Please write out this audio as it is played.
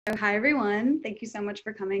So hi everyone, thank you so much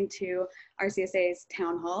for coming to RCSA's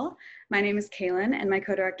Town Hall. My name is Kaylin and my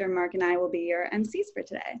co-director Mark and I will be your MCs for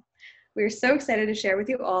today. We are so excited to share with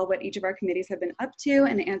you all what each of our committees have been up to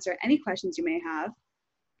and to answer any questions you may have.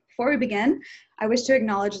 Before we begin, I wish to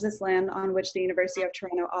acknowledge this land on which the University of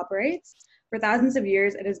Toronto operates. For thousands of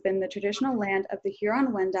years, it has been the traditional land of the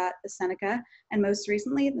Huron-Wendat, the Seneca, and most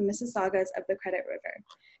recently, the Mississaugas of the Credit River.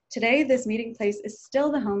 Today, this meeting place is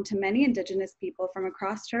still the home to many Indigenous people from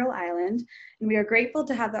across Turtle Island, and we are grateful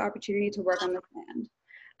to have the opportunity to work on this land.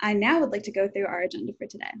 I now would like to go through our agenda for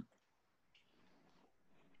today.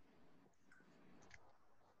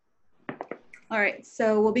 All right,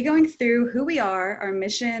 so we'll be going through who we are, our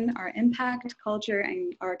mission, our impact, culture,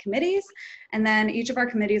 and our committees. And then each of our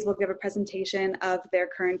committees will give a presentation of their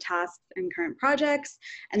current tasks and current projects.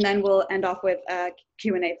 And then we'll end off with a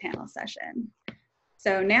Q&A panel session.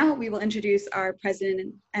 So now we will introduce our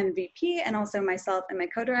president and VP and also myself and my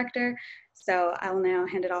co-director. So I will now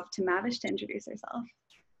hand it off to Mavish to introduce herself.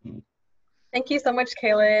 Thank you so much,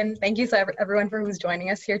 Kaylin. Thank you so everyone for who's joining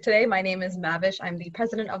us here today. My name is Mavish. I'm the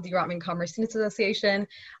president of the Rotman Commerce Students Association.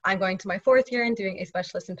 I'm going to my 4th year and doing a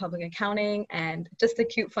specialist in public accounting. And just a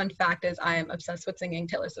cute fun fact is I am obsessed with singing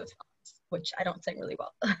Taylor Swift songs, which I don't sing really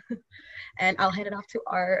well. And I'll hand it off to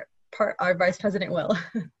our vice president, Will.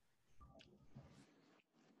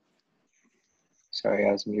 Sorry,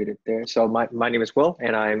 I was muted there. So my name is Will,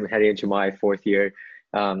 and I'm heading into my 4th year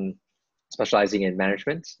specializing in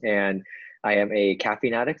management. And I am a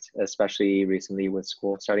caffeine addict, especially recently with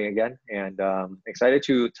school starting again. And excited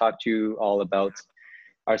to talk to you all about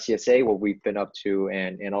RCSA, what we've been up to,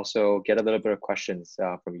 and also get a little bit of questions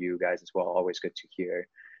from you guys as well. Always good to hear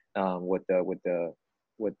what's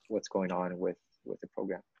going on with the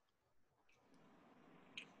program.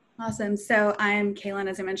 Awesome. So I'm Kaylin,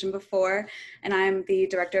 as I mentioned before, and I'm the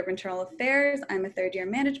Director of Internal Affairs. I'm a 3rd year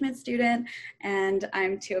management student, and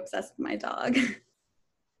I'm too obsessed with my dog.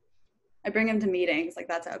 I bring him to meetings, like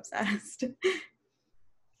that's how obsessed.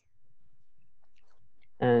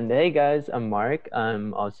 And hey guys, I'm Mark.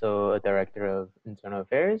 I'm also a Director of Internal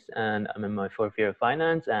Affairs, and I'm in my 4th year of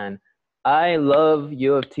finance, and I love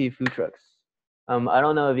U of T food trucks. I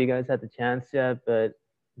don't know if you guys had the chance yet, but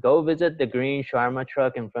go visit the green shawarma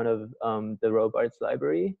truck in front of the Robarts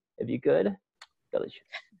Library, if you could. Delicious.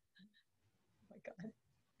 Oh my God.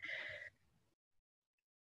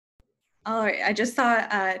 All right, I just saw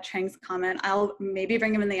Trang's comment. I'll maybe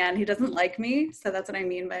bring him in the end. He doesn't like me, so that's what I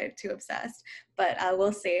mean by too obsessed, but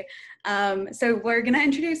we'll see. So we're gonna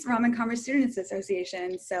introduce Rotman Commerce Students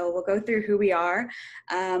Association. So we'll go through who we are.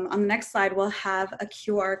 On the next slide, we'll have a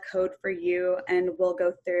QR code for you, and we'll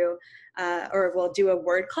go through, or we'll do a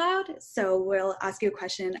word cloud. So we'll ask you a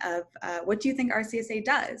question of what do you think RCSA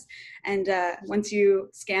does? And once you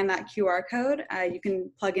scan that QR code, you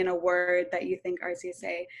can plug in a word that you think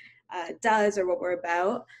RCSA does or what we're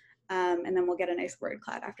about, and then we'll get a nice word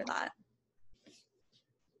cloud after that.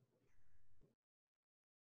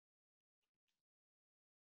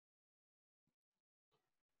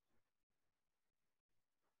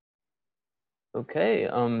 Okay,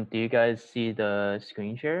 do you guys see the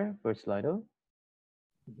screen share for Slido?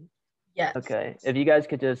 Yes. Okay, if you guys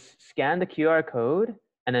could just scan the QR code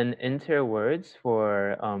and then enter words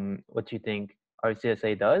for what you think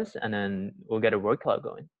RCSA does, and then we'll get a word cloud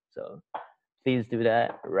going. So please do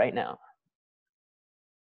that right now.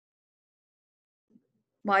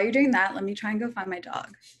 While you're doing that, let me try and go find my dog.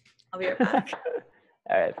 I'll be right back.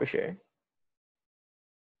 All right, for sure.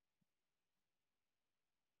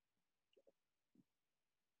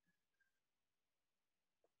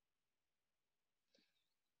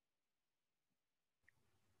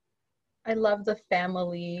 I love the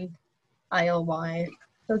family ILY.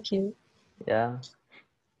 So cute. Yeah.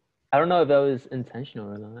 I don't know if that was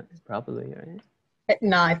intentional or not. Probably, right?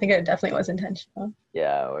 No, I think it definitely was intentional.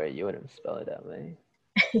 Yeah, or you wouldn't spell it that way.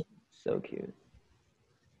 So cute.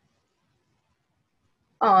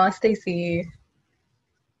 Aw, Stacy.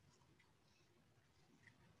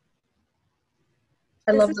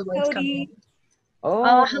 I love the words coming.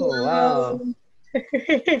 Oh, hello. wow.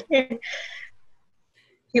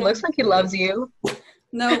 He looks like he loves you.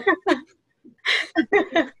 No.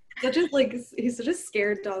 He's such a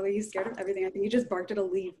scared dog. He's scared of everything. I think he just barked at a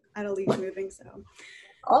leaf moving. So.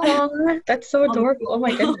 Oh, that's so adorable. Oh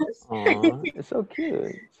my goodness. Aw, it's so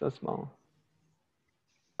cute. So small.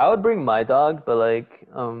 I would bring my dog, but like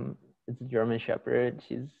it's a German Shepherd.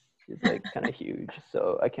 She's like kind of huge,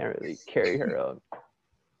 so I can't really carry her up.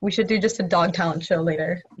 We should do just a dog talent show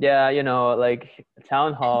later. Yeah, you know, like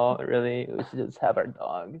Town Hall, really, we should just have our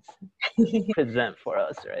dogs present for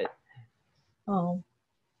us, right? Oh.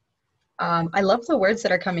 I love the words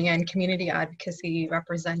that are coming in: community advocacy,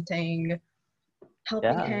 representing,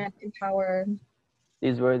 helping Yeah, hand, empower.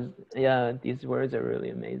 these words, yeah, these words are really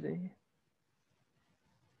amazing.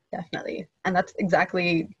 Definitely. And that's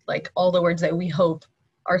exactly like all the words that we hope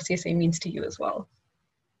RCSA means to you as well.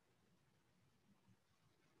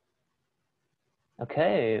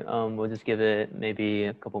 Okay, we'll just give it maybe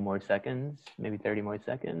a couple more seconds, maybe 30 more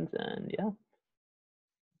seconds, and yeah.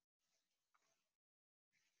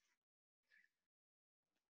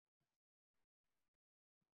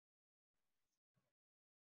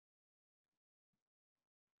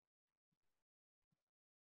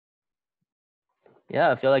 Yeah,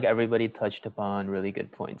 I feel like everybody touched upon really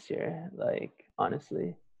good points here, like,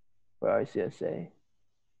 honestly, for RCSA.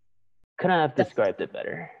 Couldn't have described it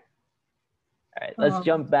better. All right, let's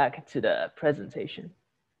jump back to the presentation.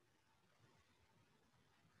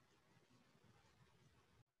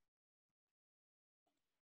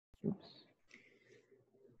 Oops.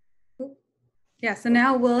 Yeah, so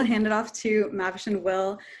now we'll hand it off to Mavish and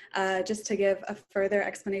Will just to give a further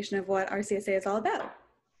explanation of what RCSA is all about.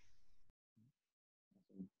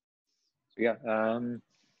 Yeah,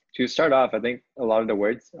 to start off, I think a lot of the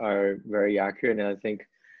words are very accurate, and I think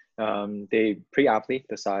they pretty aptly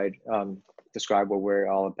describe what we're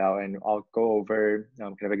all about. And I'll go over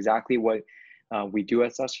kind of exactly what we do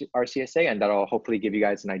at RCSA, and that'll hopefully give you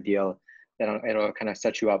guys an idea. It'll kind of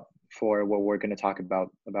set you up for what we're going to talk about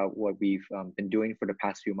what we've been doing for the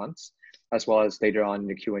past few months, as well as later on in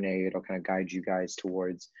the Q&A, it'll kind of guide you guys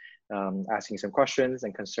towards asking some questions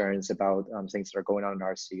and concerns about things that are going on in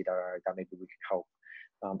RC that maybe we can help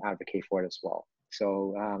advocate for it as well.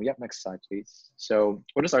 So yeah, next slide, please. So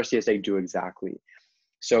what does RCSA do exactly?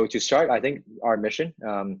 So to start, I think our mission,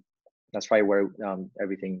 that's probably where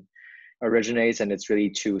everything originates, and it's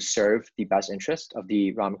really to serve the best interest of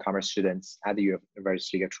the Raman Commerce students at the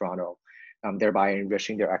University of Toronto, thereby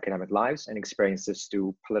enriching their academic lives and experiences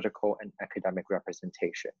through political and academic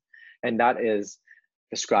representation. And that is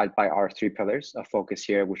described by our three pillars of focus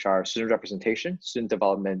here, which are student representation, student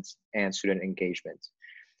development, and student engagement.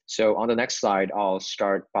 So on the next slide, I'll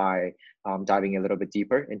start by diving a little bit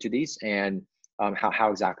deeper into these and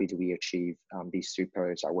how exactly do we achieve these three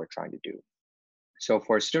pillars that we're trying to do. So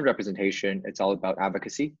for student representation, it's all about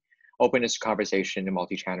advocacy, openness to conversation, and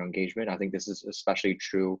multi-channel engagement. I think this is especially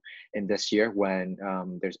true in this year when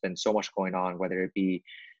there's been so much going on, whether it be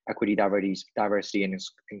equity, diversity and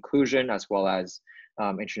inclusion, as well as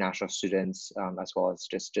international students, as well as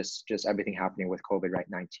just everything happening with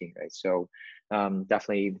COVID-19, right? So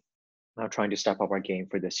definitely trying to step up our game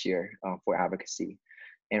for this year for advocacy.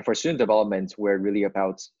 And for student development, we're really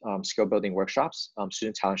about skill building workshops,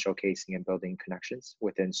 student talent showcasing, and building connections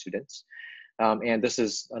within students. And this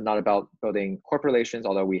is not about building corporate relations,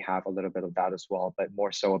 although we have a little bit of that as well, but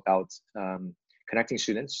more so about connecting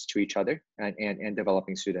students to each other and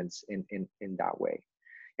developing students in that way.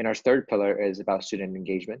 And our third pillar is about student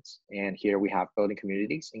engagement. And here we have building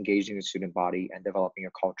communities, engaging the student body, and developing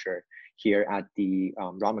a culture here at the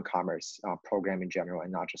Raman Commerce program in general,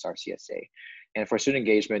 and not just RCSA. And for student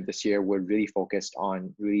engagement this year, we're really focused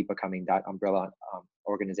on really becoming that umbrella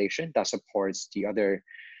organization that supports the other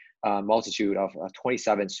multitude of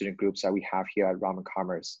 27 student groups that we have here at Raman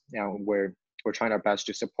Commerce. Now, we're trying our best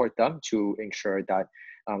to support them to ensure that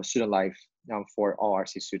student life for all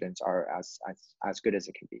RC students are as good as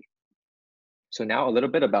it can be. So now a little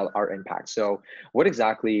bit about our impact. So what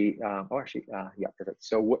exactly, yeah, perfect.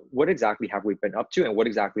 So what exactly have we been up to, and what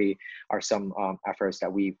exactly are some efforts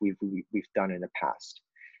that we've done in the past?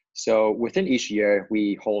 So within each year,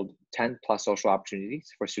 we hold 10 plus social opportunities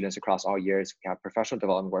for students across all years. We have professional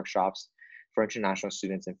development workshops for international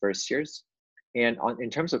students in first years. And in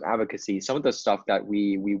terms of advocacy, some of the stuff that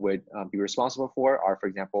we would be responsible for are, for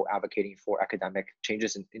example, advocating for academic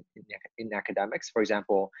changes in academics. For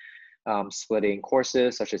example, splitting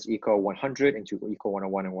courses such as Eco 100 into Eco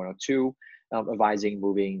 101 and 102, advising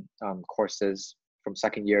moving courses from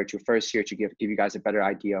second year to first year to give you guys a better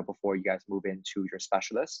idea before you guys move into your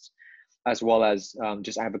specialists, as well as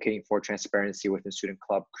just advocating for transparency within student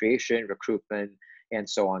club creation, recruitment, and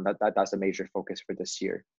so on. That's a major focus for this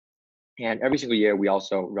year. And every single year, we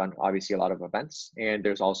also run obviously a lot of events, and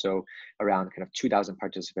there's also around kind of 2,000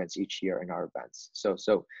 participants each year in our events. So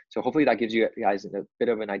hopefully that gives you guys a bit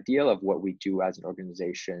of an idea of what we do as an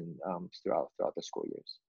organization throughout the school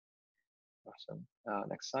years. Awesome.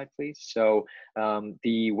 Next slide, please. So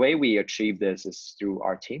the way we achieve this is through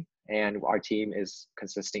our team, and our team is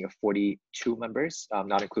consisting of 42 members,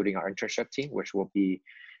 not including our internship team, which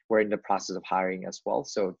we're in the process of hiring as well.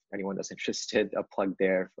 So if anyone that's interested, a plug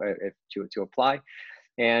there to apply.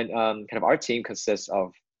 And kind of our team consists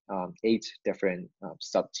of 8 different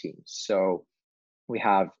sub teams. So we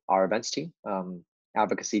have our events team,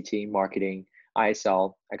 advocacy team, marketing,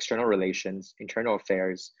 ISL, external relations, internal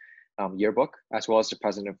affairs, yearbook, as well as the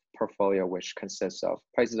president portfolio, which consists of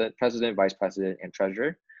president, vice president, and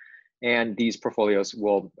treasurer. And these portfolios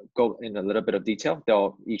will go in a little bit of detail.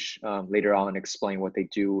 They'll each later on explain what they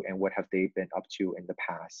do and what have they been up to in the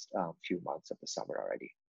past few months of the summer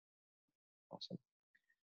already. Awesome.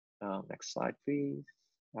 Next slide, please.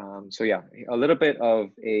 So yeah, a little bit of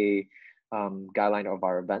a guideline of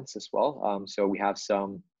our events as well. So we have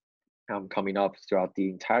some coming up throughout the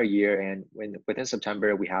entire year, and within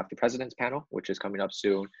September we have the President's Panel, which is coming up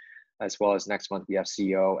soon, as well as next month we have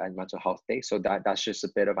CEO and Mental Health Day. So that's just a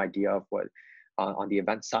bit of idea of what on the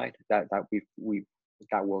event side that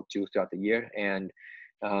we'll do throughout the year. And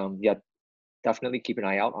yeah, definitely keep an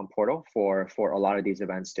eye out on Portal for a lot of these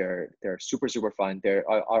events. They're super fun.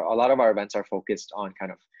 A lot of our events are focused on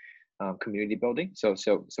kind of community building. So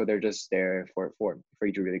they're just there for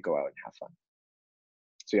you to really go out and have fun.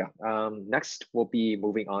 So yeah, next we'll be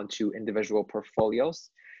moving on to individual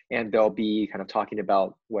portfolios, and they'll be kind of talking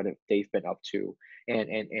about what they've been up to, and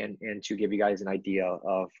to give you guys an idea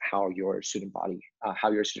of how your student body,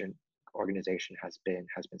 how your student organization has been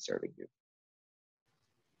serving you.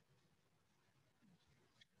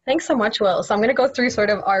 Thanks so much, Will. So I'm going to go through sort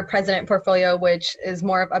of our president portfolio, which is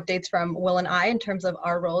more of updates from Will and I in terms of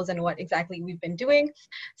our roles and what exactly we've been doing.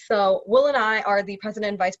 So Will and I are the president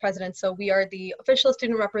and vice president. So we are the official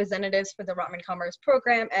student representatives for the Rotman Commerce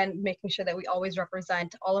program, and making sure that we always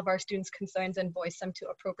represent all of our students' concerns and voice them to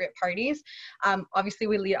appropriate parties. Obviously,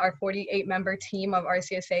 we lead our 48-member team of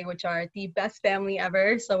RCSA, which are the best family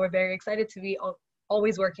ever. So we're very excited to be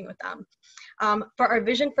always working with them. For our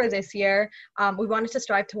vision for this year, we wanted to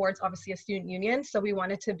strive towards obviously a student union. So we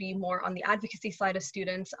wanted to be more on the advocacy side of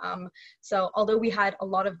students. So although we had a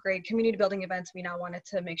lot of great community building events, we now wanted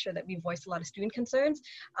to make sure that we voiced a lot of student concerns.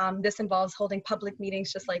 This involves holding public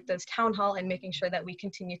meetings just like this town hall, and making sure that we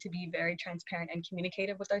continue to be very transparent and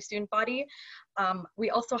communicative with our student body.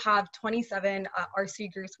 We also have 27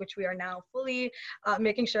 RC groups, which we are now fully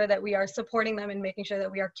making sure that we are supporting them and making sure that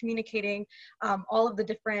we are communicating all of the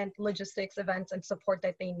different logistics, events, and support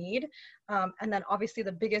that they need. And then obviously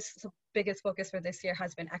the biggest focus for this year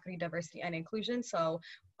has been equity, diversity, and inclusion. So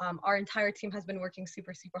our entire team has been working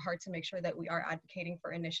super hard to make sure that we are advocating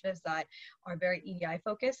for initiatives that are very EDI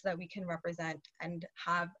focused, so that we can represent and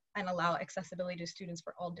have and allow accessibility to students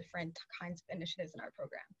for all different kinds of initiatives in our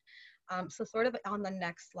program. So sort of on the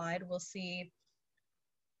next slide, we'll see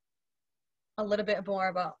a little bit more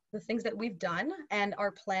about the things that we've done and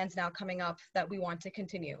our plans now coming up that we want to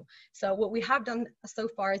continue. So what we have done so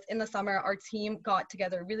far is in the summer, our team got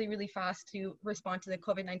together really fast to respond to the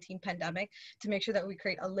COVID-19 pandemic, to make sure that we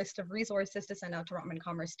create a list of resources to send out to Rotman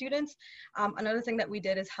Commerce students. Another thing that we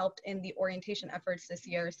did is helped in the orientation efforts this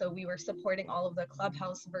year. So we were supporting all of the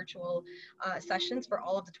Clubhouse virtual sessions for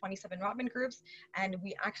all of the 27 Rotman groups. And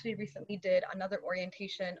we actually recently did another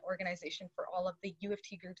orientation organization for all of the U of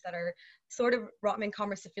T groups that are sort of Rotman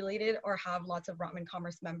Commerce affiliated or have lots of Rotman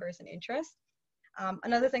Commerce members and interests.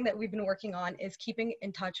 Another thing that we've been working on is keeping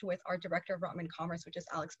in touch with our director of Rotman Commerce, which is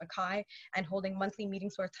Alex Mackay, and holding monthly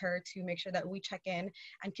meetings with her to make sure that we check in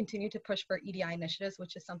and continue to push for EDI initiatives,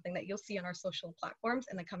 which is something that you'll see on our social platforms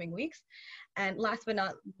in the coming weeks. And last but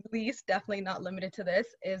not least, definitely not limited to this,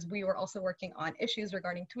 is we were also working on issues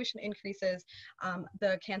regarding tuition increases,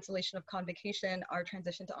 the cancellation of convocation, our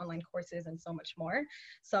transition to online courses, and so much more.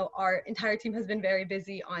 So our entire team has been very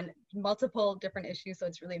busy on multiple different issues. So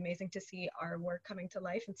it's really amazing to see our work coming to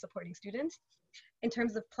life and supporting students. In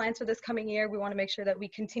terms of plans for this coming year, we want to make sure that we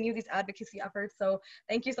continue these advocacy efforts. So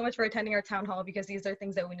thank you so much for attending our town hall, because these are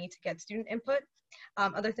things that we need to get student input.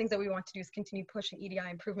 Other things that we want to do is continue pushing EDI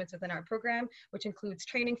improvements within our program, which includes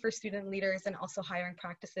training for student leaders and also hiring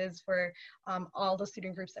practices for all the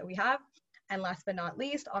student groups that we have. And last but not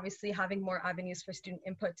least, obviously having more avenues for student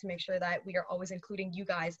input to make sure that we are always including you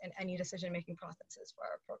guys in any decision-making processes for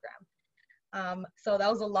our program. So that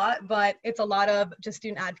was a lot, but it's a lot of just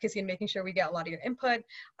student advocacy and making sure we get a lot of your input.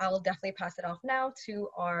 I will definitely pass it off now to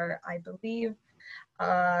our, I believe,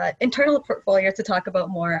 internal portfolio to talk about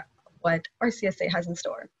more what RCSA has in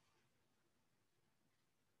store.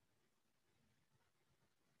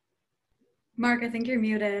 Mark, I think you're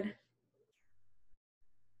muted.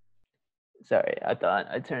 Sorry, I thought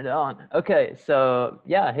I turned it on. Okay, so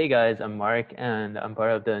yeah, hey guys, I'm Mark, and I'm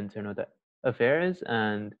part of the internal affairs,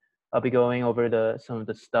 and I'll be going over some of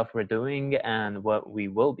the stuff we're doing and what we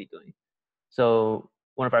will be doing. So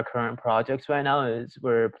one of our current projects right now is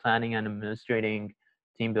we're planning and administrating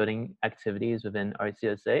team building activities within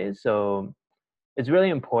RCSA. So it's really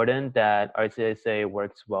important that RCSA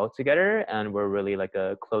works well together and we're really like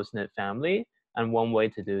a close-knit family. And one way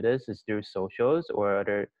to do this is through socials or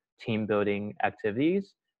other team building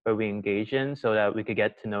activities where we engage in so that we could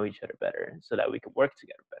get to know each other better, so that we could work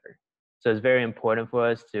together better. So it's very important for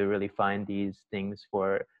us to really find these things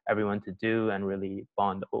for everyone to do and really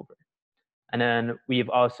bond over. And then we've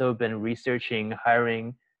also been researching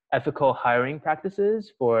ethical hiring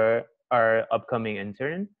practices for our upcoming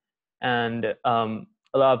intern. And a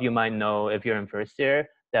lot of you might know, if you're in first year,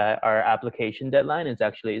 that our application deadline is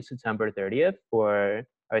actually September 30th for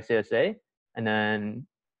our CSA. And then,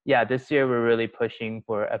 yeah, this year we're really pushing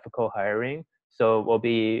for ethical hiring. So we'll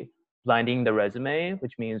be blinding the resume,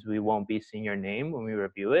 which means we won't be seeing your name when we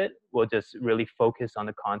review it. We'll just really focus on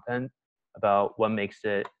the content about what makes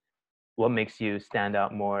you stand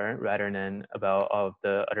out more rather than about all of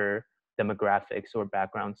the other demographics or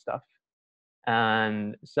background stuff.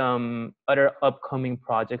 And some other upcoming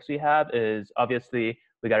projects we have is, obviously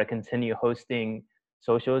we got to continue hosting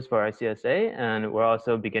socials for our CSA, and we're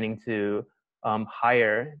also beginning to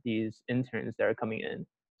hire these interns that are coming in.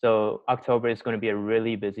 So October is going to be a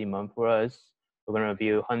really busy month for us. We're going to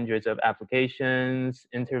review hundreds of applications,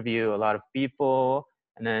 interview a lot of people,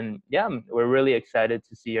 and then, yeah, we're really excited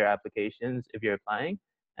to see your applications if you're applying.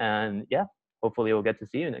 And yeah, hopefully we'll get to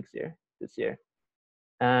see you this year.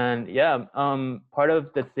 And yeah, part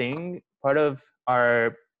of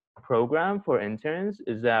our program for interns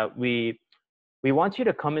is that we want you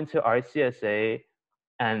to come into RCSA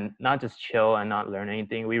and not just chill and not learn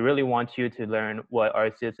anything. We really want you to learn what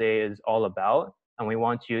RCSA is all about. And we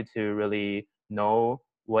want you to really know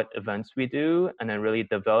what events we do and then really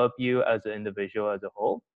develop you as an individual as a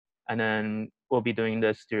whole. And then we'll be doing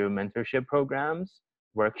this through mentorship programs,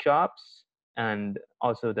 workshops, and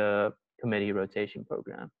also the committee rotation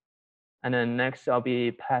program. And then next I'll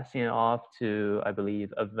be passing it off to, I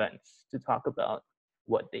believe, events to talk about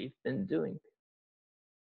what they've been doing.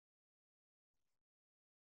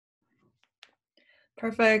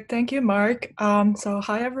 Perfect. Thank you, Mark. So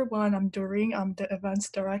hi, everyone. I'm Doreen. I'm the events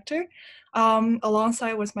director.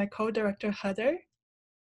 Alongside with my co-director, Heather.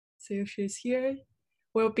 See if she's here.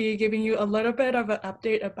 We'll be giving you a little bit of an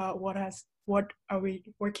update about what are we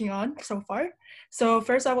working on so far. So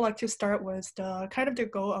first, I would like to start with the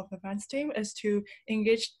goal of the events team is to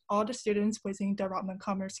engage all the students within the Rotman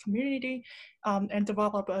Commerce community and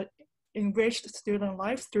develop a enriched student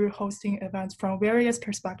life through hosting events from various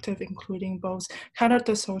perspectives, including both kind of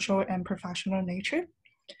the social and professional nature.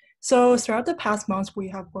 So throughout the past months, we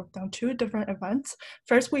have worked on 2 different events.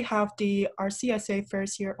 First, we have the RCSA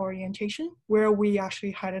first year orientation, where we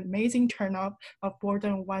actually had an amazing turnout of more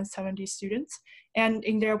than 170 students. And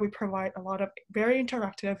in there, we provide a lot of very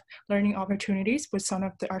interactive learning opportunities with some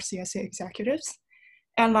of the RCSA executives.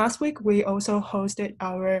 And last week, we also hosted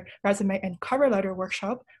our resume and cover letter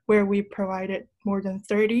workshop, where we provided more than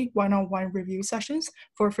 30 one-on-one review sessions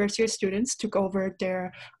for first-year students to go over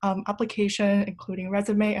their application, including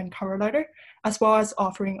resume and cover letter, as well as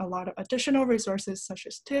offering a lot of additional resources such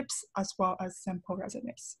as tips, as well as sample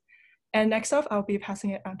resumes. And next up, I'll be passing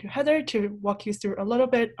it on to Heather to walk you through a little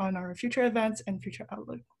bit on our future events and future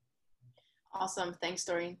outlook. Awesome, thanks,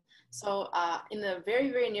 Doreen. So in the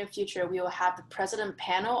very, very near future, we will have the president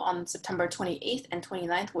panel on September 28th and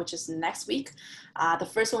 29th, which is next week. The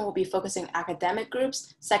first one will be focusing academic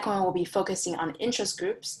groups. Second one will be focusing on interest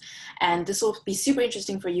groups. And this will be super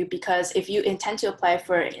interesting for you because if you intend to apply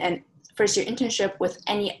for an first year internship with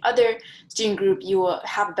any other student group, you will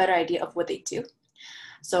have a better idea of what they do.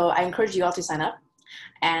 So I encourage you all to sign up.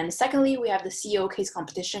 And secondly, we have the CEO case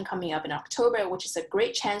competition coming up in October, which is a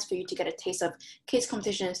great chance for you to get a taste of case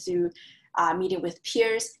competitions through meeting with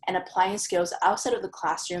peers and applying skills outside of the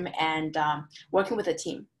classroom and working with a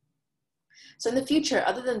team. So in the future,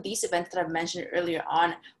 other than these events that I've mentioned earlier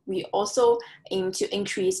on, we also aim to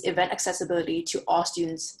increase event accessibility to all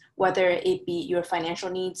students, whether it be your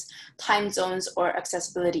financial needs, time zones, or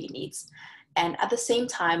accessibility needs. And at the same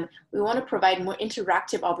time, we want to provide more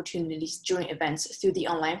interactive opportunities during events through the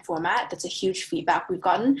online format. That's a huge feedback we've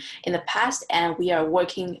gotten in the past, and we are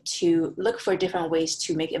working to look for different ways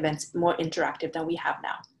to make events more interactive than we have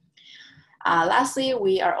now. Lastly,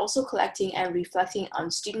 we are also collecting and reflecting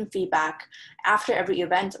on student feedback. After every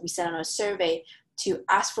event, we send out a survey to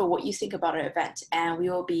ask for what you think about our event, and we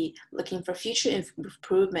will be looking for future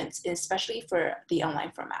improvements, especially for the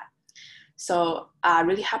online format. So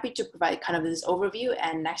really happy to provide kind of this overview.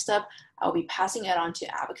 And next up, I'll be passing it on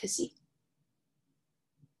to advocacy.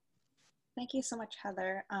 Thank you so much,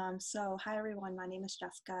 Heather. Hi everyone, my name is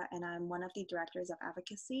Jessica and I'm one of the directors of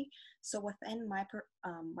advocacy. So within my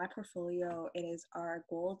portfolio, it is our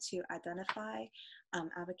goal to identify,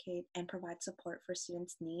 advocate, and provide support for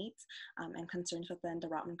students' needs and concerns within the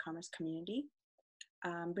Rotman Commerce community.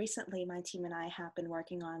 Recently, my team and I have been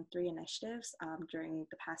working on 3 initiatives during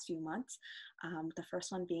the past few months. The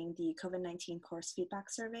first one being the COVID-19 course feedback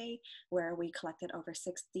survey, where we collected over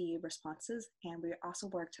 60 responses, and we also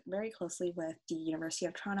worked very closely with the University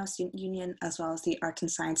of Toronto Student Union as well as the Arts and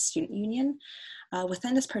Science Student Union.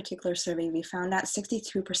 Within this particular survey, we found that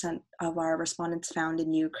 62% of our respondents found the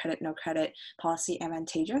new credit, no credit policy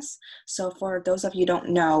advantageous. So for those of you who don't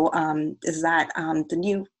know, is that the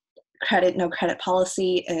new credit, no credit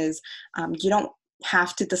policy is you don't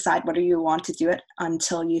have to decide whether you want to do it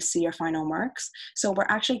until you see your final marks. So we're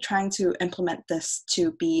actually trying to implement this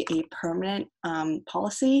to be a permanent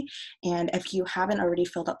policy. And if you haven't already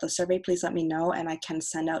filled out the survey, please let me know and I can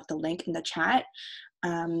send out the link in the chat.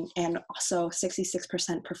 And also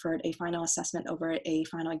 66% preferred a final assessment over a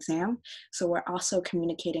final exam. So we're also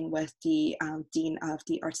communicating with the Dean of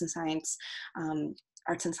the Arts and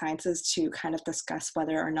Sciences to kind of discuss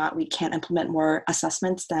whether or not we can implement more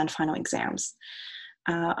assessments than final exams.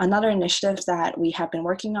 Another initiative that we have been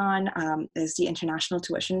working on is the International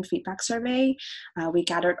Tuition Feedback Survey. We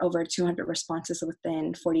gathered over 200 responses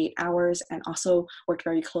within 48 hours and also worked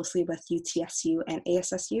very closely with UTSU and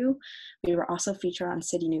ASSU. We were also featured on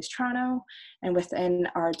City News Toronto, and within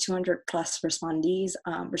our 200 plus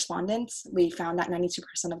respondents, we found that 92%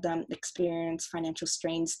 of them experienced financial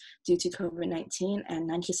strains due to COVID-19 and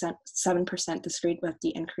 97% disagreed with the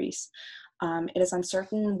increase. It is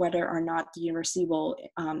uncertain whether or not the university will,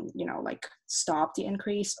 stop the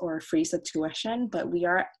increase or freeze the tuition, but we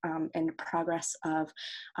are in progress of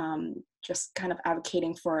just kind of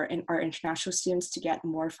advocating for our international students to get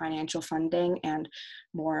more financial funding and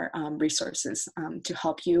more resources to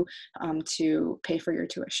help you to pay for your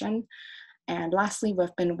tuition. And lastly,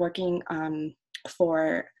 we've been working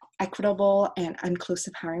for equitable and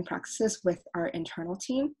inclusive hiring practices with our internal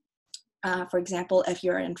team. For example, if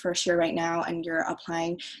you're in first year right now and you're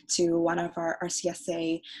applying to one of our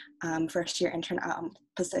RCSA first year intern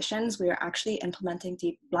positions, we are actually implementing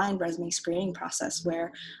the blind resume screening process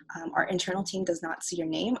where our internal team does not see your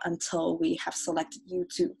name until we have selected you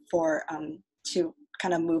to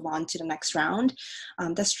kind of move on to the next round.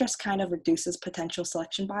 This just kind of reduces potential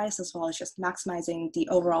selection bias as well as just maximizing the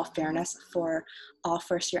overall fairness for all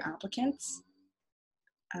first year applicants.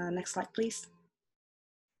 Next slide, please.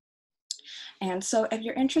 And so if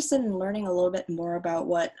you're interested in learning a little bit more about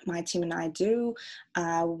what my team and I do,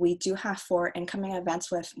 we do have 4 incoming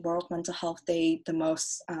events with World Mental Health Day,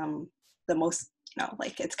 it's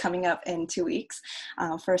coming up in 2 weeks,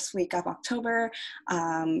 first week of October.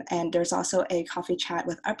 And there's also a coffee chat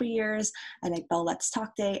with upper years and a Bell Let's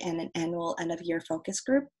Talk Day and an annual end of year focus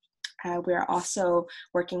group. We are also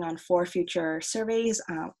working on 4 future surveys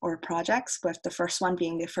or projects, with the first one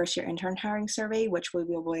being the first year intern hiring survey, which we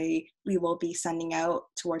will be sending out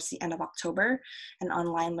towards the end of October, an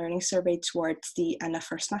online learning survey towards the end of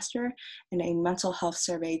first semester, and a mental health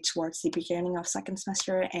survey towards the beginning of second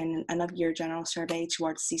semester, and an end of year general survey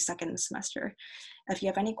towards the second semester. If you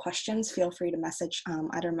have any questions, feel free to message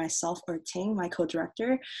either myself or Ting, my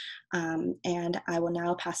co-director, and I will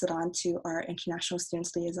now pass it on to our International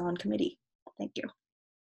Students Liaison Committee. Thank you.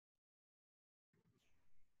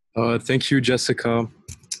 Thank you, Jessica.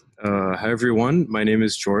 Hi, everyone. My name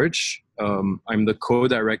is George. I'm the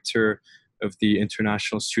co-director of the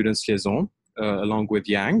International Students Liaison, along with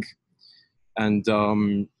Yang. And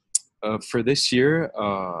for this year,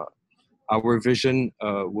 our vision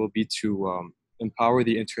will be to empower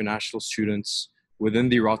the international students within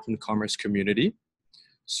the Rotman Commerce community.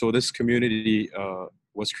 So this community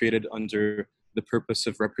was created under the purpose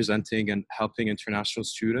of representing and helping international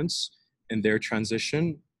students in their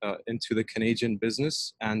transition into the Canadian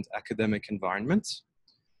business and academic environment.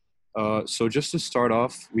 So just to start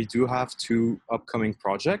off, we do have 2 upcoming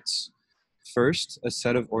projects. First, a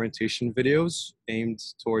set of orientation videos aimed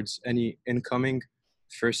towards any incoming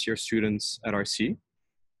first-year students at RC.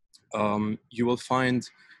 You will find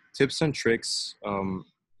tips and tricks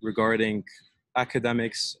regarding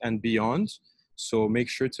academics and beyond. So make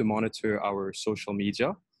sure to monitor our social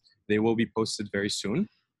media. They will be posted very soon.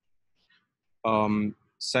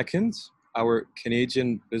 Second, our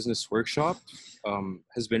Canadian Business Workshop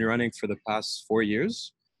has been running for the past 4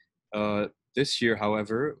 years. This year,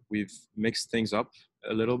 however, we've mixed things up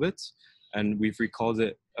a little bit and we've recalled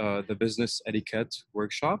it the Business Etiquette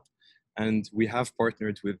Workshop. And we have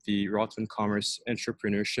partnered with the Rotman Commerce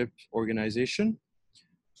Entrepreneurship Organization.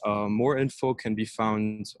 More info can be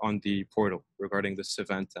found on the portal regarding this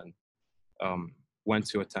event and when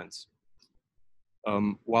to attend.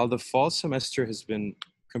 While the fall semester has been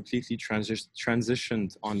completely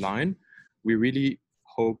transitioned online, we really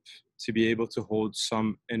hope to be able to hold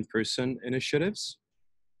some in-person initiatives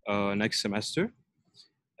next semester.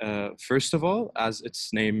 First of all, as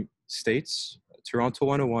its name states, Toronto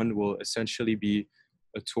 101 will essentially be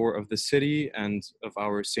a tour of the city and of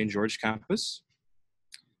our St. George campus.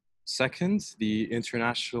 Second, the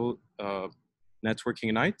International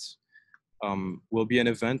Networking Night will be an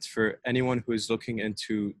event for anyone who is looking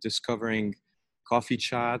into discovering coffee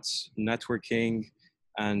chats, networking,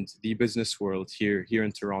 and the business world here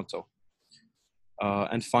in Toronto.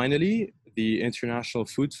 And finally, the International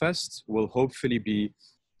Food Fest will hopefully be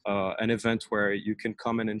an event where you can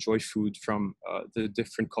come and enjoy food from the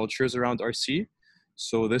different cultures around RC.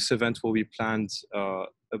 So this event will be planned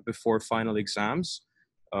before final exams,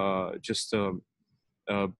 just to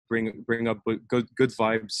bring up good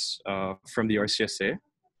vibes from the RCSA.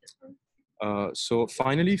 So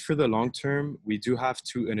finally, for the long term, we do have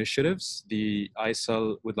two initiatives the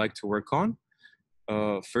ISL would like to work on.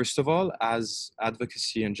 First of all, as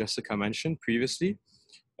Advocacy and Jessica mentioned previously,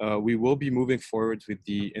 we will be moving forward with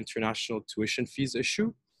the international tuition fees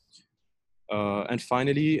issue. And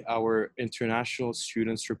finally, our international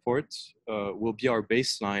students report will be our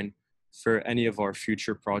baseline for any of our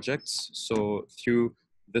future projects. So through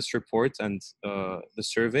this report and the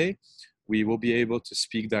survey, we will be able to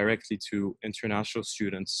speak directly to international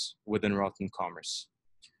students within Rotten Commerce.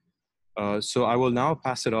 So I will now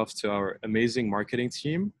pass it off to our amazing marketing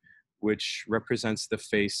team, which represents the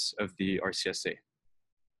face of the RCSA.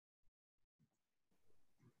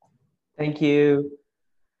 Thank you.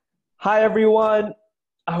 Hi, everyone.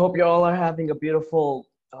 I hope you all are having a beautiful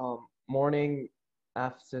morning,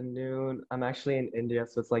 afternoon. I'm actually in India,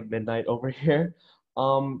 so it's like midnight over here.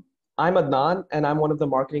 I'm Adnan, and I'm one of the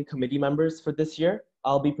marketing committee members for this year.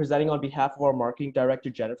 I'll be presenting on behalf of our marketing director,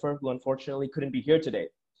 Jennifer, who unfortunately couldn't be here today.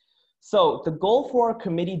 So the goal for our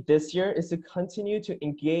committee this year is to continue to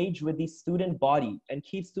engage with the student body and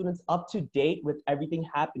keep students up to date with everything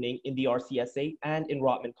happening in the RCSA and in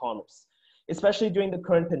Rotman Commerce. Especially during the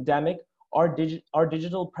current pandemic, our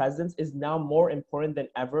digital presence is now more important than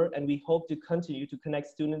ever, and we hope to continue to connect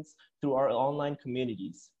students through our online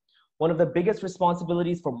communities. One of the biggest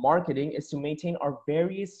responsibilities for marketing is to maintain our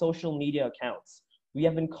various social media accounts. We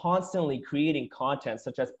have been constantly creating content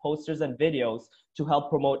such as posters and videos to help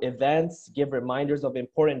promote events, give reminders of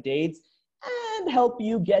important dates, and help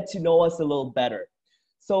you get to know us a little better.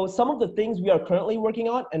 So some of the things we are currently working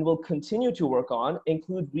on and will continue to work on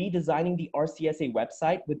include redesigning the RCSA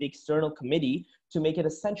website with the external committee to make it a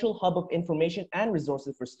central hub of information and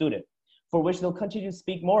resources for students, for which they'll continue to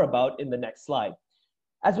speak more about in the next slide.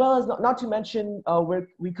 As well as not to mention,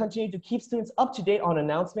 we continue to keep students up to date on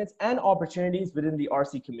announcements and opportunities within the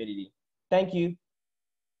RC community. Thank you.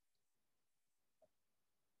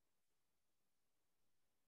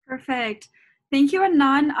 Perfect. Thank you,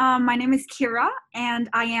 Adnan. My name is Kira, and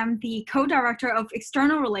I am the co-director of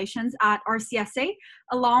external relations at RCSA,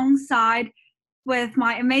 alongside with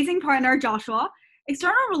my amazing partner, Joshua.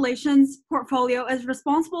 External relations portfolio is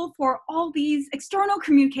responsible for all these external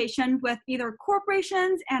communication with either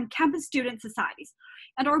corporations and campus student societies.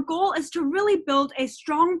 And our goal is to really build a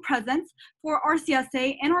strong presence for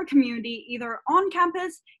RCSA in our community, either on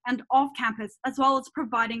campus and off campus, as well as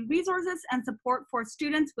providing resources and support for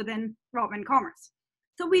students within Rotman Commerce.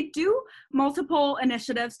 So we do multiple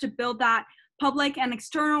initiatives to build that public and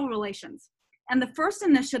external relations. And the first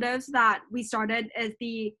initiatives that we started is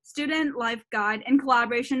the Student Life Guide in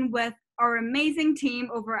collaboration with our amazing team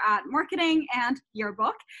over at Marketing and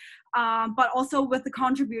Yearbook, but also with the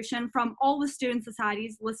contribution from all the student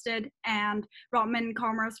societies listed and Rotman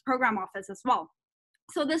Commerce Program Office as well.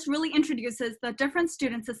 So this really introduces the different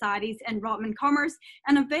student societies in Rotman Commerce,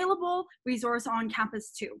 an available resource on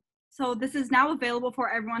campus too. So this is now available for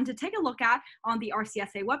everyone to take a look at on the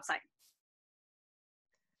RCSA website.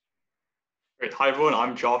 Great. Hi everyone,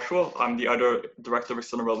 I'm Joshua. I'm the other Director of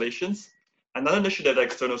External Relations. Another initiative that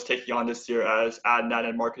External is taking on this year, as Adnan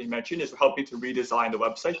and Marketing mentioned, is helping to redesign the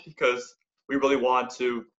website because we really want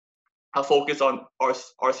to focus on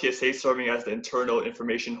RCSA serving as the internal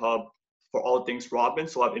information hub for all things Rotman.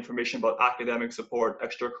 So we'll have information about academic support,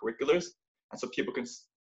 extracurriculars, and so people can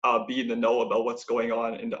be in the know about what's going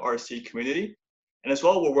on in the RC community. And as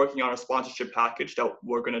well, we're working on a sponsorship package that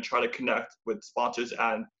we're going to try to connect with sponsors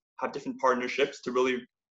and have different partnerships to really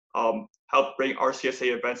help bring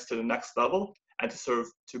RCSA events to the next level and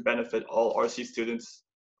to benefit all RC students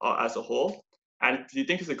as a whole. And if you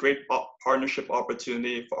think it's a great partnership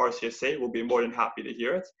opportunity for RCSA, we'll be more than happy to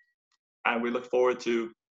hear it. And we look forward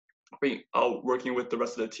to working with the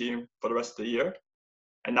rest of the team for the rest of the year.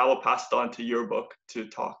 And now we'll pass it on to Yearbook to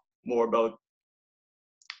talk more about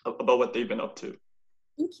what they've been up to.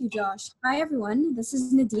 Thank you, Josh. Hi, everyone. This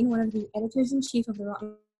is Nadine, one of the editors-in-chief of the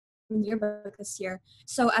Rotman Yearbook this year.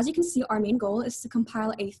 So as you can see, our main goal is to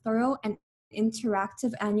compile a thorough and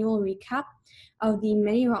interactive annual recap of the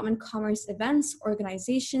many Rotman Commerce events,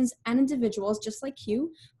 organizations, and individuals just like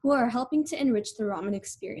you who are helping to enrich the Rotman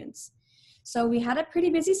experience. So we had a pretty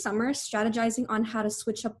busy summer strategizing on how to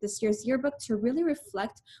switch up this year's yearbook to really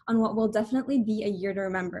reflect on what will definitely be a year to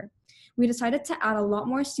remember. We decided to add a lot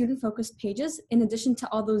more student-focused pages in addition to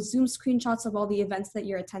all those Zoom screenshots of all the events that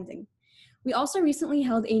you're attending. We also recently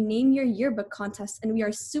held a Name Your Yearbook contest, and we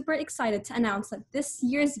are super excited to announce that this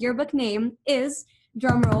year's yearbook name is,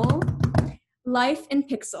 drumroll, Life in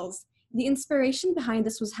Pixels. The inspiration behind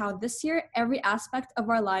this was how this year, every aspect of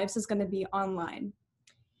our lives is going to be online.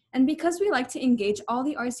 And because we like to engage all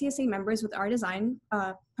the RCSA members with our design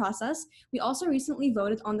process, we also recently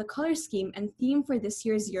voted on the color scheme and theme for this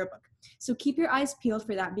year's yearbook. So keep your eyes peeled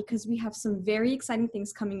for that because we have some very exciting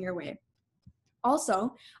things coming your way.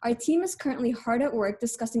 Also, our team is currently hard at work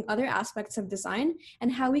discussing other aspects of design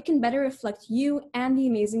and how we can better reflect you and the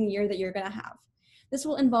amazing year that you're going to have. This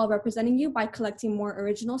will involve representing you by collecting more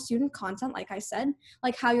original student content, like I said,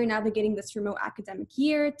 like how you're navigating this remote academic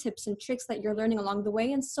year, tips and tricks that you're learning along the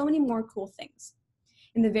way, and so many more cool things.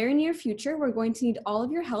 In the very near future, we're going to need all of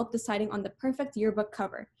your help deciding on the perfect yearbook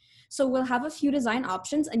cover. So we'll have a few design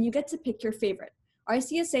options and you get to pick your favorite.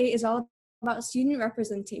 RCSA is all about student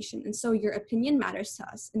representation, and so your opinion matters to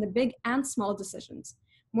us in the big and small decisions.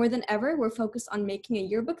 More than ever, we're focused on making a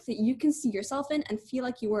yearbook that you can see yourself in and feel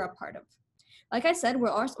like you were a part of. Like I said,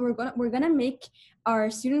 we're gonna make our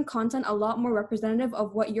student content a lot more representative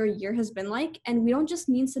of what your year has been like, and we don't just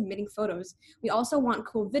mean submitting photos. We also want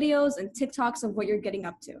cool videos and TikToks of what you're getting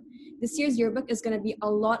up to. This year's yearbook is gonna be a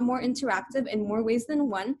lot more interactive in more ways than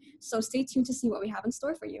one, so stay tuned to see what we have in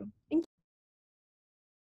store for you. Thank you.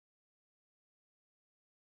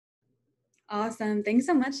 Awesome. Thanks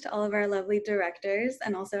so much to all of our lovely directors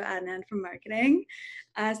and also Adnan from marketing.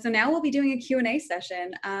 So now we'll be doing a Q&A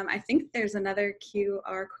session. I think there's another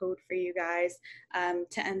QR code for you guys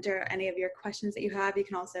to enter any of your questions that you have. You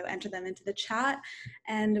can also enter them into the chat.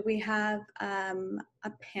 And we have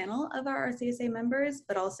a panel of our RCSA members,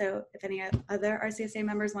 but also if any other RCSA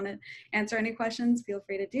members want to answer any questions, feel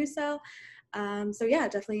free to do so. So yeah,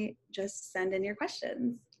 definitely just send in your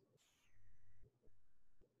questions.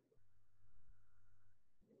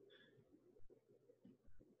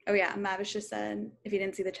 Oh yeah, Mavish just said, if you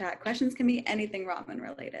didn't see the chat, questions can be anything Rotman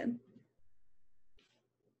related.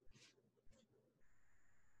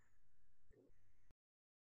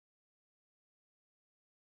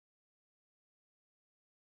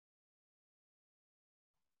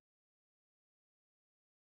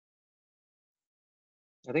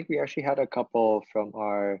 I think we actually had a couple from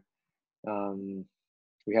our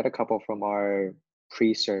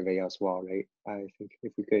pre-survey as well, right? I think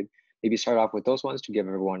if we could maybe start off with those ones to give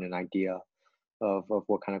everyone an idea of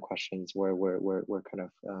what kind of questions we're kind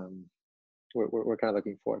of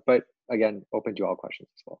looking for. But again, open to all questions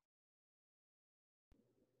as well.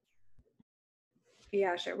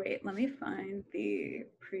 Yeah, sure. Wait, let me find the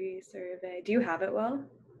pre-survey. Do you have it, Will?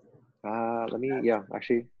 Yeah,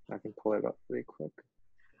 actually, I can pull it up really quick.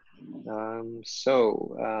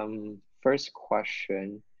 First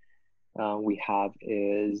question we have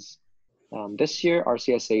is, this year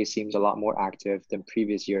RCSA seems a lot more active than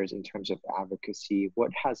previous years in terms of advocacy. What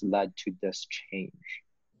has led to this change?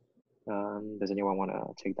 Does anyone want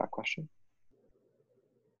to take that question?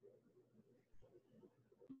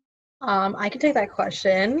 I can take that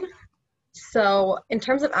question. So in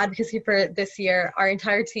terms of advocacy for this year, our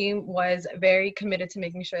entire team was very committed to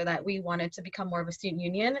making sure that we wanted to become more of a student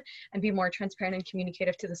union and be more transparent and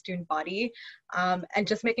communicative to the student body. And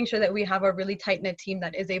just making sure that we have a really tight-knit team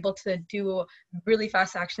that is able to do really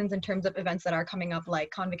fast actions in terms of events that are coming up like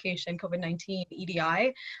convocation, COVID-19,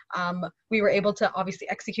 EDI. We were able to obviously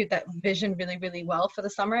execute that vision really, really well for the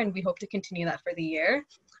summer, and we hope to continue that for the year.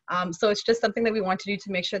 So it's just something that we want to do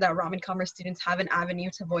to make sure that Rotman Commerce students have an avenue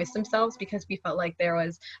to voice themselves, because we felt like there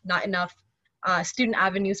was not enough student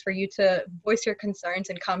avenues for you to voice your concerns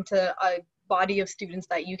and come to a body of students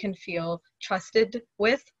that you can feel trusted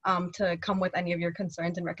with to come with any of your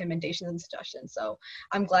concerns and recommendations and suggestions. So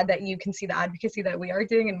I'm glad that you can see the advocacy that we are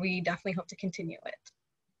doing, and we definitely hope to continue it.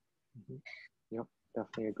 Mm-hmm. Yep,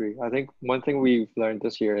 definitely agree. I think one thing we've learned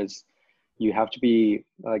this year is you have to be,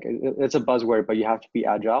 like, it's a buzzword, but you have to be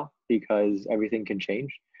agile, because everything can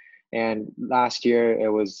change. And last year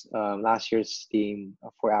it was last year's theme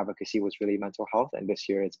for advocacy was really mental health, and this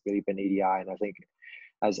year it's really been ADI. And I think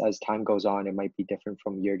as time goes on, it might be different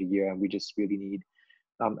from year to year, and we just really need,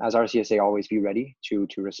 as RCSA, always be ready to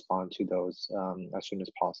respond to those as soon as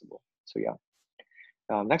possible. So yeah.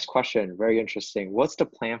 Next question, very interesting. What's the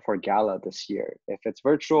plan for Gala this year? If it's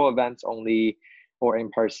virtual events only or in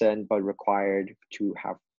person, but required to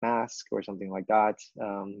have masks or something like that,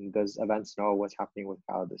 does events know what's happening with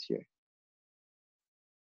Gala this year?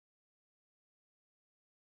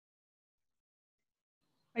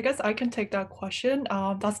 I guess I can take that question.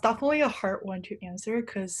 That's definitely a hard one to answer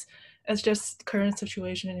because it's just current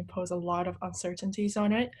situation and impose a lot of uncertainties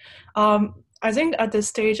on it. I think at this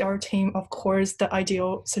stage, our team, of course, the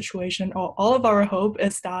ideal situation or all of our hope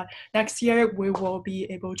is that next year we will be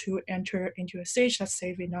able to enter into a stage that's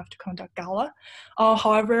safe enough to conduct Gala.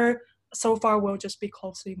 However, so far we'll just be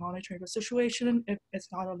closely monitoring the situation. If it's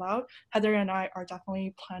not allowed, Heather and I are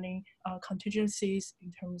definitely planning contingencies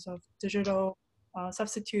in terms of digital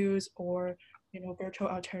substitutes or virtual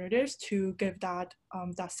alternatives to give that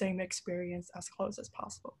that same experience as close as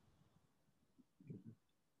possible.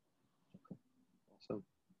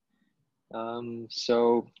 Awesome.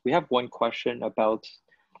 So we have one question about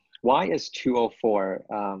why is 204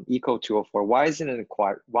 Eco 204? Why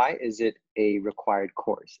is it a required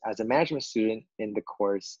course? As a management student in the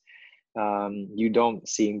course,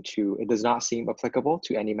 it does not seem applicable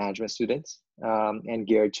to any management students and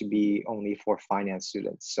geared to be only for finance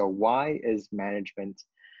students. So why is management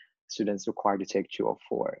students required to take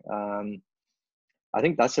 204? I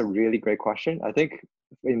think that's a really great question. I think,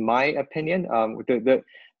 in my opinion,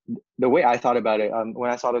 the way I thought about it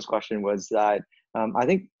when I saw this question was that I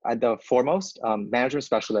think at the foremost, management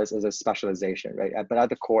specialist is a specialization, right? But at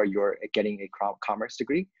the core, you're getting a commerce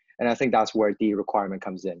degree. And I think that's where the requirement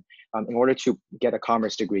comes in. In order to get a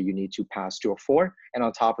commerce degree, you need to pass 204. And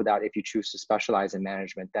on top of that, if you choose to specialize in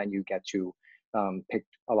management, then you get to pick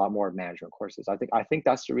a lot more management courses. I think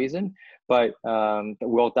that's the reason. But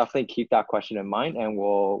we'll definitely keep that question in mind, and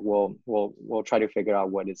we'll try to figure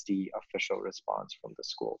out what is the official response from the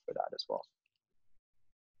school for that as well.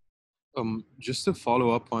 Just to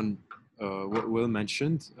follow up on what Will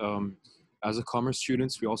mentioned, as a commerce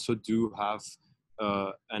students, we also do have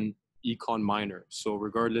an econ minor. So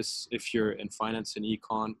regardless if you're in finance and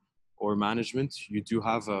econ or management, you do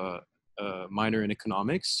have a minor in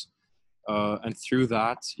economics. And through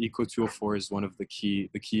that, Eco 204 is one of the key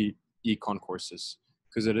econ courses,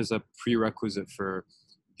 because it is a prerequisite for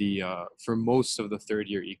most of the third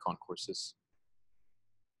year econ courses.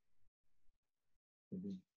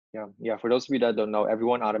 Mm-hmm. Yeah. For those of you that don't know,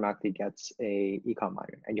 everyone automatically gets a econ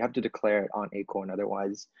minor, and you have to declare it on ACON,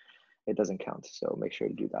 otherwise it doesn't count. So make sure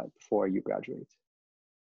to do that before you graduate.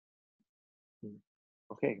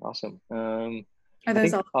 Okay, awesome. Are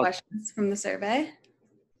those all the questions from the survey?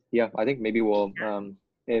 Yeah, I think maybe we'll,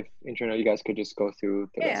 if Internet, you guys could just go through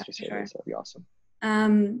the rest of the surveys, that'd be awesome.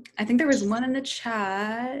 I think there was one in the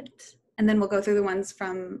chat, and then we'll go through the ones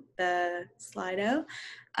from the Slido.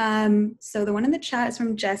 So the one in the chat is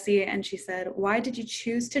from Jessie, and she said, "Why did you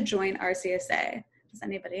choose to join RCSA?" Does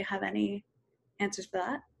anybody have any answers for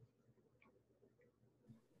that?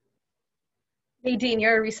 Nadine,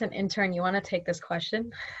 you're a recent intern. You want to take this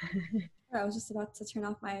question? I was just about to turn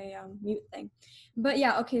off my mute thing. But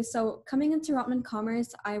yeah, okay, so coming into Rotman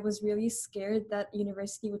Commerce, I was really scared that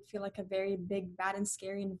university would feel like a very big, bad, and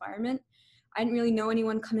scary environment. I didn't really know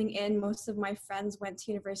anyone coming in. Most of my friends went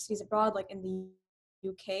to universities abroad, like in the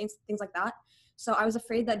UK and things like that. So I was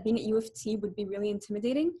afraid that being at U of T would be really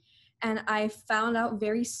intimidating. And I found out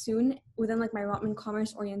very soon within like my Rotman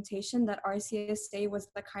Commerce orientation that RCSA was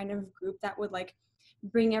the kind of group that would like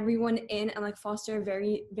bring everyone in and like foster a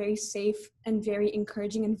very, very safe and very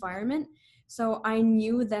encouraging environment. So I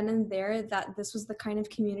knew then and there that this was the kind of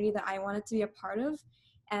community that I wanted to be a part of.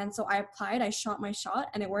 And so I applied, I shot my shot,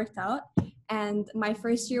 and it worked out. And my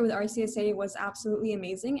first year with RCSA was absolutely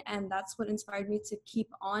amazing. And that's what inspired me to keep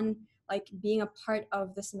on like being a part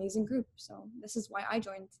of this amazing group. So this is why I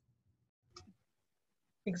joined.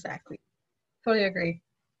 Exactly. Totally agree.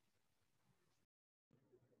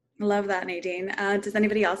 Love that, Nadine. Does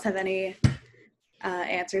anybody else have any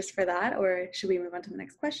answers for that, or should we move on to the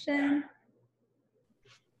next question?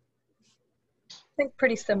 I think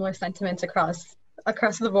pretty similar sentiments across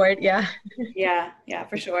the board, yeah. Yeah,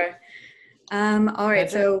 for sure. All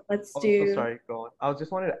right, so let's do. Sorry, go on. I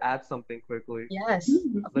just wanted to add something quickly. Yes.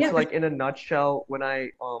 Just like in a nutshell, when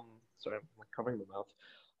I sorry, I'm covering my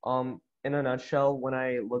mouth. In a nutshell, when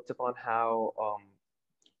I looked upon how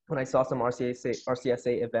when I saw some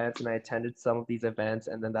RCSA events, and I attended some of these events,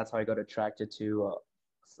 and then that's how I got attracted to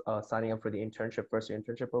signing up for the first year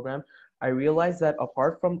internship program. I realized that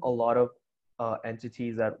apart from a lot of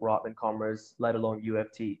entities at Rotman Commerce, let alone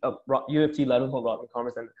UFT, let alone Rotman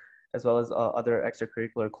Commerce, and as well as other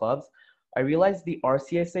extracurricular clubs, I realized the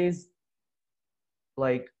RCSA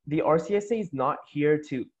is not here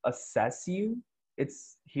to assess you,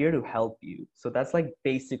 it's here to help you. So that's like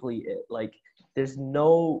basically it. Like there's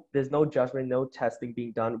no judgment, no testing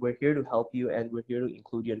being done. We're here to help you, and we're here to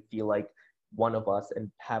include you and feel like one of us and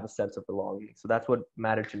have a sense of belonging. So that's what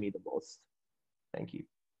mattered to me the most. Thank you.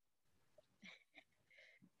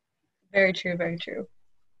 Very true, very true.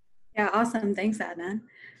 Yeah, awesome. Thanks, Adnan.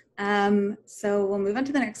 So we'll move on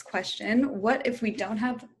to the next question. What if we don't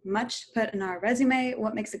have much to put in our resume?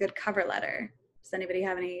 What makes a good cover letter? Does anybody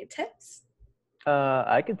have any tips?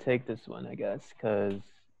 I could take this one, I guess, because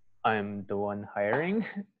I'm the one hiring.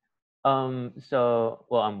 I'm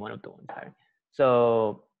one of the ones hiring.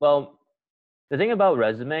 So, well, the thing about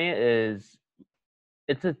resume is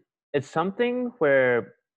it's something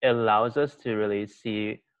where it allows us to really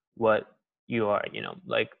see what you are,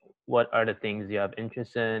 like what are the things you have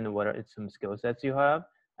interest in, what are some skill sets you have.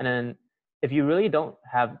 And then if you really don't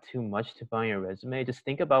have too much to put on your resume, just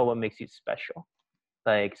think about what makes you special.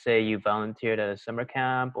 Like say you volunteered at a summer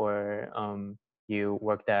camp, or you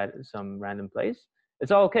worked at some random place.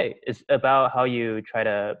 It's all okay. It's about how you try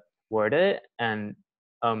to word it and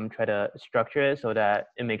try to structure it so that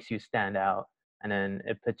it makes you stand out, and then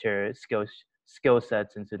it puts your skill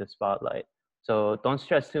sets into the spotlight. So don't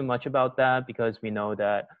stress too much about that, because we know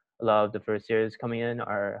that a lot of the first years coming in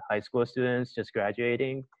are high school students just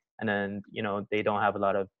graduating, and then they don't have a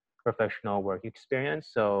lot of professional work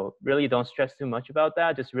experience. So really don't stress too much about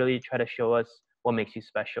that. Just really try to show us what makes you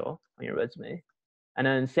special on your resume. And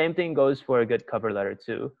then same thing goes for a good cover letter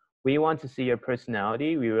too. We want to see your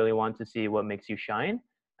personality. We really want to see what makes you shine.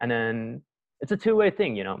 And then it's a two-way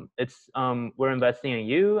thing, It's we're investing in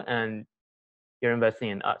you, and you're investing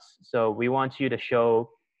in us. So we want you to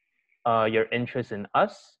show your interest in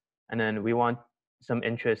us, and then we want some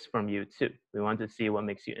interest from you too. We want to see what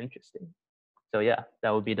makes you interesting. So yeah,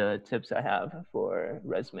 that would be the tips I have for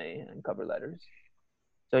resume and cover letters.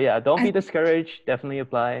 So yeah, don't be discouraged. Definitely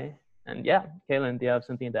apply. And yeah, Kaylin, do you have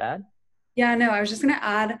something to add? Yeah, no, I was just going to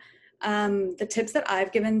add the tips that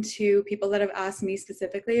I've given to people that have asked me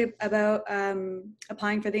specifically about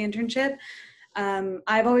applying for the internship.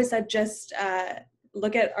 I've always said just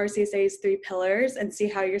look at RCSA's 3 pillars and see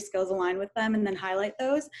how your skills align with them, and then highlight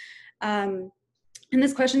those. And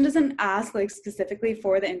this question doesn't ask like specifically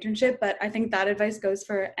for the internship, but I think that advice goes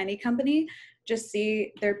for any company. Just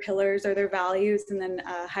see their pillars or their values, and then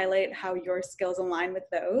highlight how your skills align with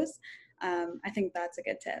those. I think that's a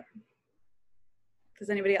good tip. Does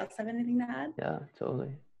anybody else have anything to add? Yeah,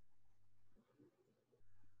 totally.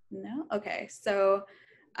 No? Okay, so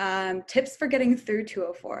tips for getting through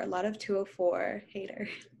 204. A lot of 204 hater,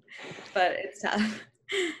 but it's tough.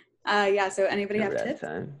 Yeah, so anybody have tips?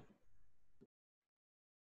 Time.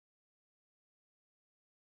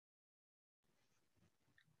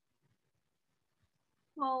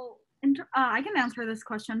 Well, I can answer this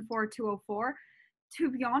question for 204. To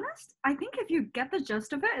be honest, I think if you get the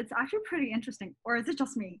gist of it, it's actually pretty interesting. Or is it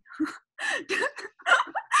just me?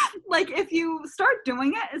 Like if you start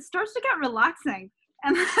doing it, it starts to get relaxing.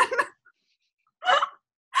 And then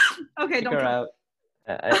okay, don't out.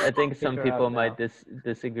 I think some people might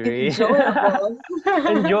disagree.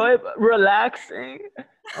 Enjoyable. Relaxing.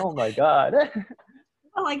 Oh my God.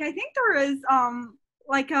 Like I think there is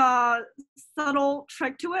like a subtle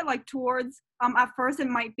trick to it, like towards at first it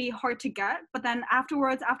might be hard to get, but then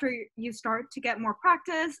afterwards, after you start to get more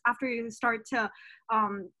practice, after you start to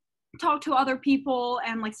talk to other people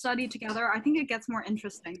and like study together, I think it gets more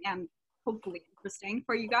interesting, and hopefully interesting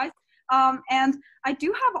for you guys. And I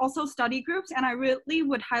do have also study groups, and I really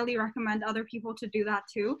would highly recommend other people to do that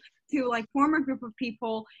too, to like form a group of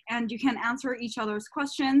people, and you can answer each other's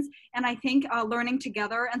questions. And I think learning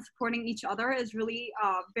together and supporting each other is really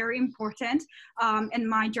very important in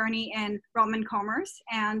my journey in Rotman Commerce.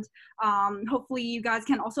 And hopefully you guys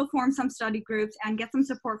can also form some study groups and get some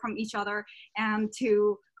support from each other, and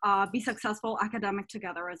to be successful academic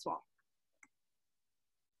together as well.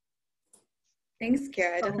 Thanks,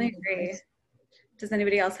 Kira. I definitely agree. Does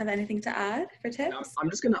anybody else have anything to add for tips? No, I'm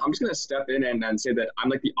just gonna step in and say that I'm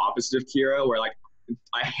like the opposite of Kira, where like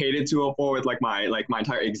I hated 204 with like my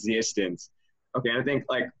entire existence. Okay, and I think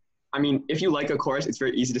I mean, if you like a course, it's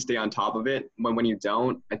very easy to stay on top of it. When you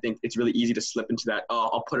don't, I think it's really easy to slip into that, oh,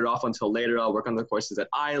 I'll put it off until later. I'll work on the courses that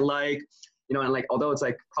I like, and like although it's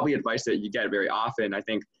like probably advice that you get very often, I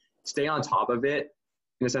think stay on top of it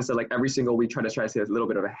in the sense that like every single week try to stay a little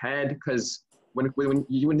bit of ahead, because when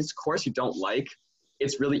it's a course you don't like,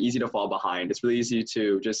 it's really easy to fall behind. It's really easy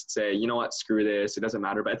to just say, you know what, screw this, it doesn't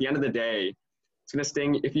matter. But at the end of the day, it's going to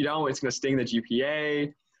sting. If you don't, it's going to sting the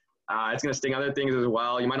GPA. It's going to sting other things as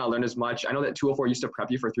well. You might not learn as much. I know that 204 used to prep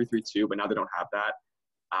you for 332, but now they don't have that.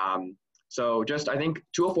 So just, I think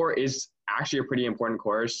 204 is actually a pretty important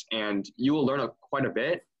course, and you will learn quite a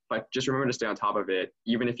bit, but just remember to stay on top of it,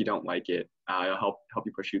 even if you don't like it. It'll help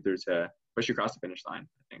you push you across the finish line,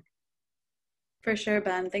 I think. For sure,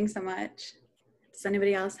 Ben. Thanks so much. Does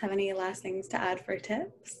anybody else have any last things to add for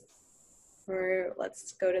tips? Or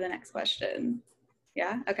let's go to the next question.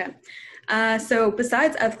 Yeah, okay. So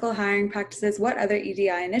besides ethical hiring practices, what other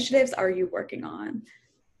EDI initiatives are you working on?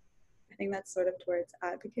 I think that's sort of towards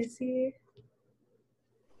advocacy.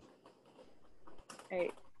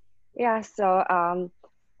 Right. Yeah, so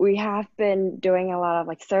we have been doing a lot of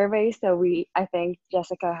like surveys. So I think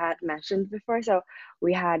Jessica had mentioned before, so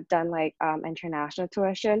we had done like international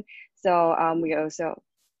tuition. So we also,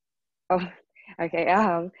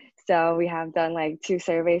 so we have done like 2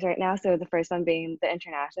 surveys right now. So the first one being the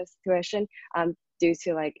international tuition due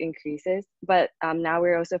to like increases, but now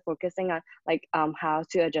we're also focusing on like how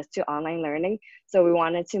to adjust to online learning. So we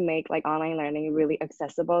wanted to make like online learning really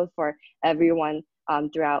accessible for everyone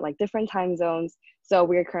throughout like different time zones. So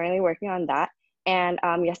we're currently working on that. And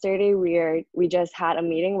yesterday we just had a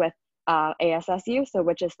meeting with ASSU, so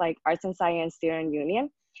which is like Arts and Science Student Union.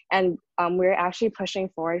 And we're actually pushing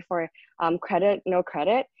forward for credit, no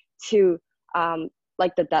credit to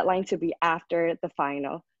like the deadline to be after the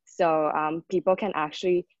final. So people can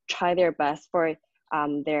actually try their best for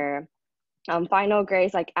their final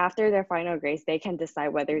grades. Like after their final grades, they can decide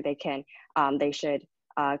whether they should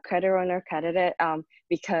credit or no credit it,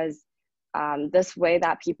 because this way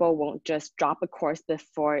that people won't just drop a course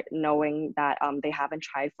before knowing that they haven't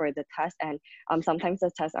tried for the test. And sometimes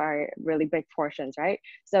the tests are really big portions, right?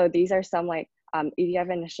 So these are some like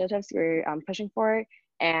EDF initiatives we're pushing for,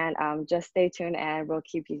 and just stay tuned and we'll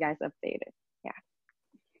keep you guys updated. Yeah.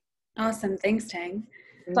 Awesome, thanks, Tang.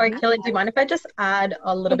 Sorry, Kelly, do you mind if I just add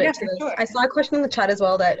a little bit to this? Sure. I saw a question in the chat as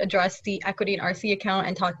well that addressed the equity and RC account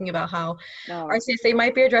and talking about how RCSA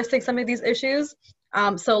might be addressing some of these issues.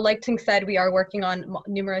 So like Ting said, we are working on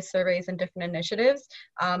numerous surveys and different initiatives.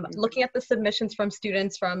 Looking at the submissions from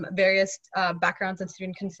students from various backgrounds and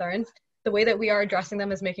student concerns, the way that we are addressing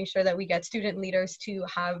them is making sure that we get student leaders to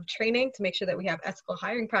have training to make sure that we have ethical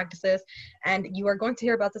hiring practices. And you are going to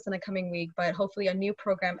hear about this in the coming week, but hopefully a new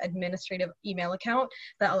program administrative email account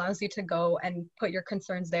that allows you to go and put your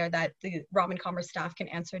concerns there that the Rotman Commerce staff can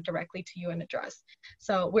answer directly to you and address.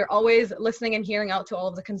 So we're always listening and hearing out to all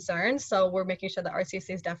of the concerns. So we're making sure that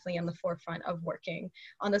RCSA is definitely in the forefront of working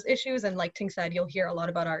on those issues. And like Ting said, you'll hear a lot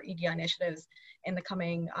about our EDI initiatives in the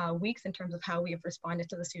coming weeks in terms of how we have responded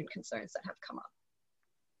to the student concerns that have come up.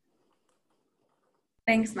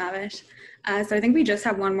 Thanks, Mavish. So I think we just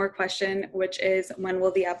have one more question, which is when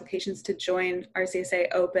will the applications to join RCSA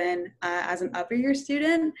open as an upper year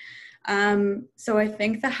student? So I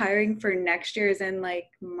think the hiring for next year is in like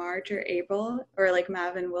March or April, or like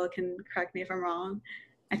Mav and Will can correct me if I'm wrong.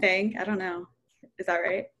 I don't know. Is that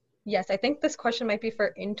right? Yes, I think this question might be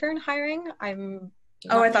for intern hiring.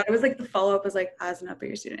 Oh, I thought it was like the follow-up was like as an upper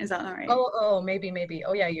year student. Is that not right? Oh, maybe.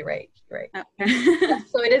 Oh yeah, you're right. Okay. Yeah,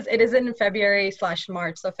 so it is in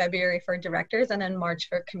February/March. So February for directors and then March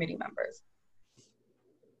for committee members.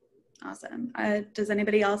 Awesome. Does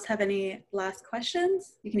anybody else have any last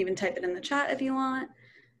questions? You can even type it in the chat if you want.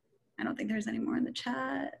 I don't think there's any more in the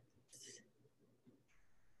chat.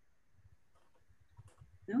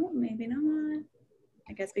 No, maybe not.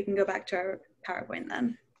 I guess we can go back to our PowerPoint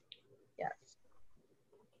then. Yes.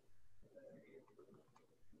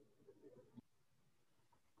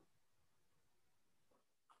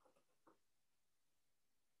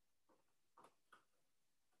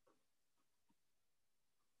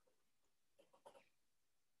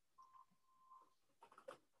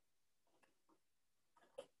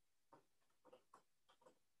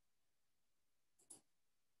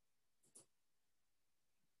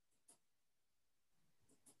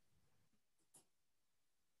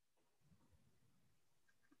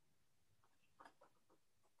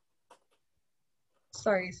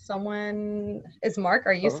 Sorry, someone is Mark.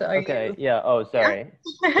 Are you? Okay. Yeah. Oh, sorry.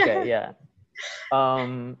 Yeah? Okay. Yeah.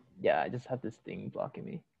 Yeah. I just have this thing blocking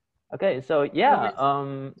me. Okay. So yeah.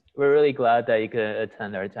 We're really glad that you could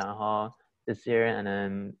attend our town hall this year, and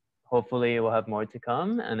then hopefully we'll have more to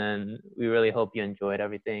come. And then we really hope you enjoyed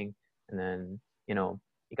everything, and then you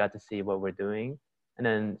got to see what we're doing. And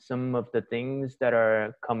then some of the things that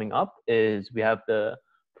are coming up is we have the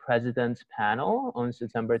president's panel on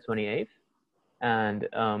September 28th, and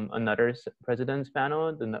another president's panel,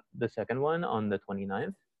 the second one, on the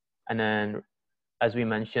 29th. And then, as we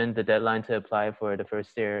mentioned, the deadline to apply for the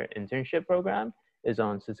first year internship program is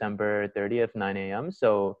on September 30th, 9 a.m.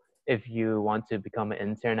 So if you want to become an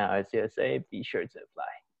intern at RCSA, be sure to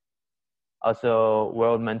apply. Also,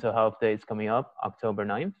 World Mental Health Day is coming up October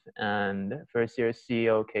 9th, and first year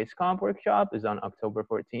CEO case comp workshop is on October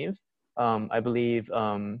 14th. I believe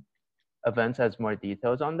Events has more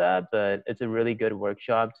details on that, but it's a really good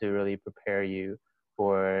workshop to really prepare you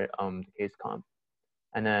for the case comp.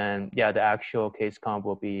 And then, yeah, the actual case comp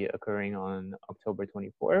will be occurring on October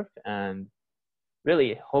 24th, and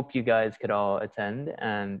really hope you guys could all attend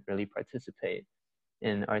and really participate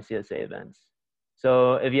in RCSA events. So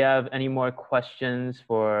if you have any more questions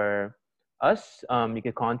for us, you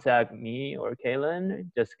can contact me or Kaylin,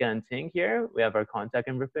 Jessica and Ting here. We have our contact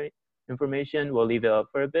information. We'll leave it up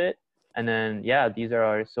for a bit. And then, yeah, these are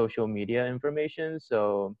our social media information.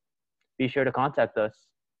 So be sure to contact us.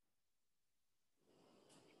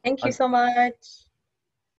 Thank you so much.